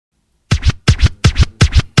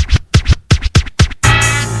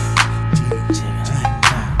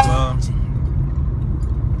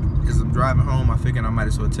driving home, I figured I might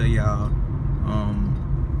as well tell y'all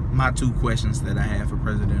my 2 questions that I had for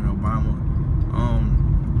President Obama.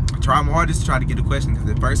 I tried my hardest to try to get the question, because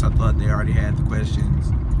at first I thought they already had the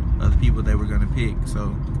questions of the people they were gonna pick. So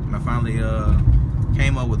when I finally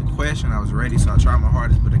came up with a question, I was ready, so I tried my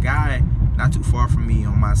hardest. But a guy not too far from me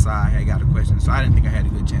on my side had got a question, so I didn't think I had a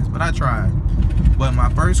good chance, but I tried. But my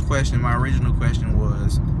first question, my original question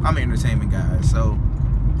was, I'm an entertainment guy, so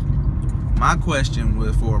my question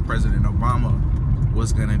was for President Obama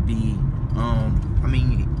was gonna be, I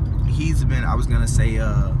mean, I was gonna say,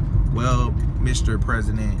 well, Mr.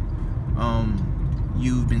 President,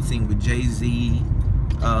 you've been seen with Jay-Z,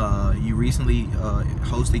 you recently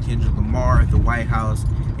hosted Kendrick Lamar at the White House,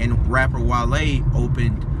 and rapper Wale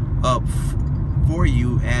opened up for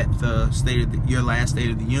you at the your last State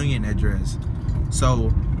of the Union address.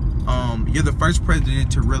 So you're the first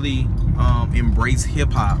president to really embrace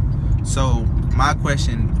hip-hop. So my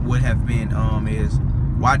question would have been is,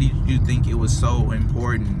 why do you think it was so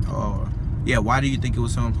important, why do you think it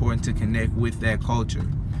was so important to connect with that culture?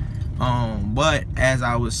 But as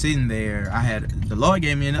I was sitting there, the Lord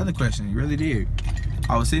gave me another question. He really did.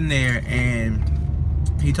 I was sitting there and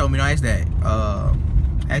he told me to ask that,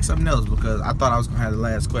 ask something else, because I thought I was gonna have the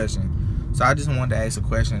last question. So I just wanted to ask a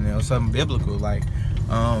question, and it was something biblical. Like,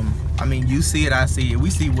 I mean, you see it, I see it. We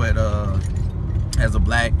see what, as a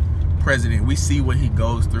black president, we see what he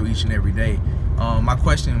goes through each and every day. My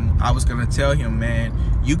question, I was gonna tell him, man,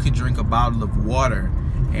 you could drink a bottle of water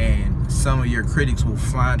and some of your critics will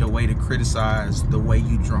find a way to criticize the way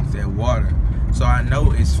you drunk that water. So I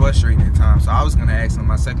know it's frustrating at times. So I was gonna ask him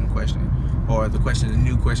my second question, or the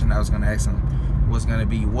new question I was gonna ask him was gonna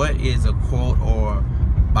be, what is a quote or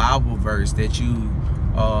Bible verse that you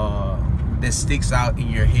that sticks out in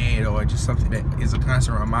your head, or just something that is a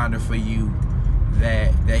constant reminder for you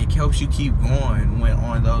that helps you keep going when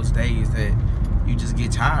on those days that you just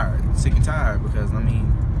get tired, sick and tired? Because I mean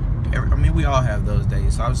we all have those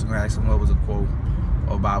days. So I was gonna ask him what was a quote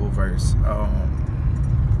or Bible verse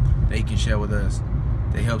that he can share with us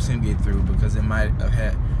that helps him get through, because it might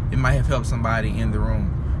have helped somebody in the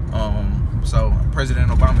room. So President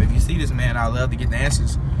Obama, if you see this, man, I'd love to get the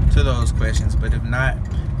answers to those questions. But if not,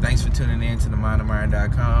 thanks for tuning in to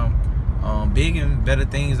TheMindOfMyron.com. Big and better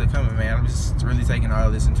things are coming, man. I'm just really taking all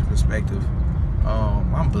this into perspective.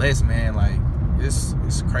 I'm blessed, man. Like, it's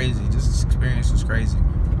crazy. This experience was crazy.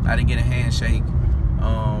 I didn't get a handshake.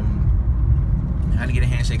 I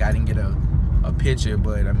didn't get a picture,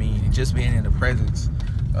 but I mean, just being in the presence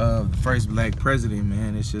of the first black president,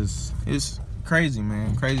 man, it's crazy,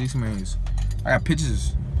 man. Crazy experience. I got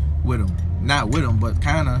pictures with him. Not with him, but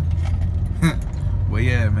kinda. But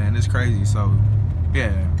yeah, man, it's crazy. So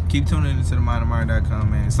yeah, keep tuning into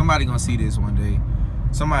TheMindOfMyron.com, man. Somebody gonna see this one day.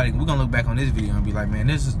 We're gonna look back on this video and be like, man,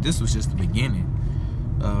 this was just the beginning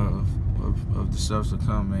of the stuff to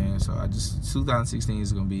come, man. So 2016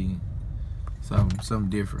 is gonna be something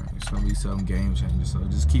different. It's gonna be something game changing. So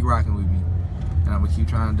just keep rocking with me, and I'm gonna keep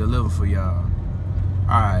trying to deliver for y'all.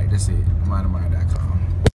 Alright, that's it. TheMindOfMyron.com.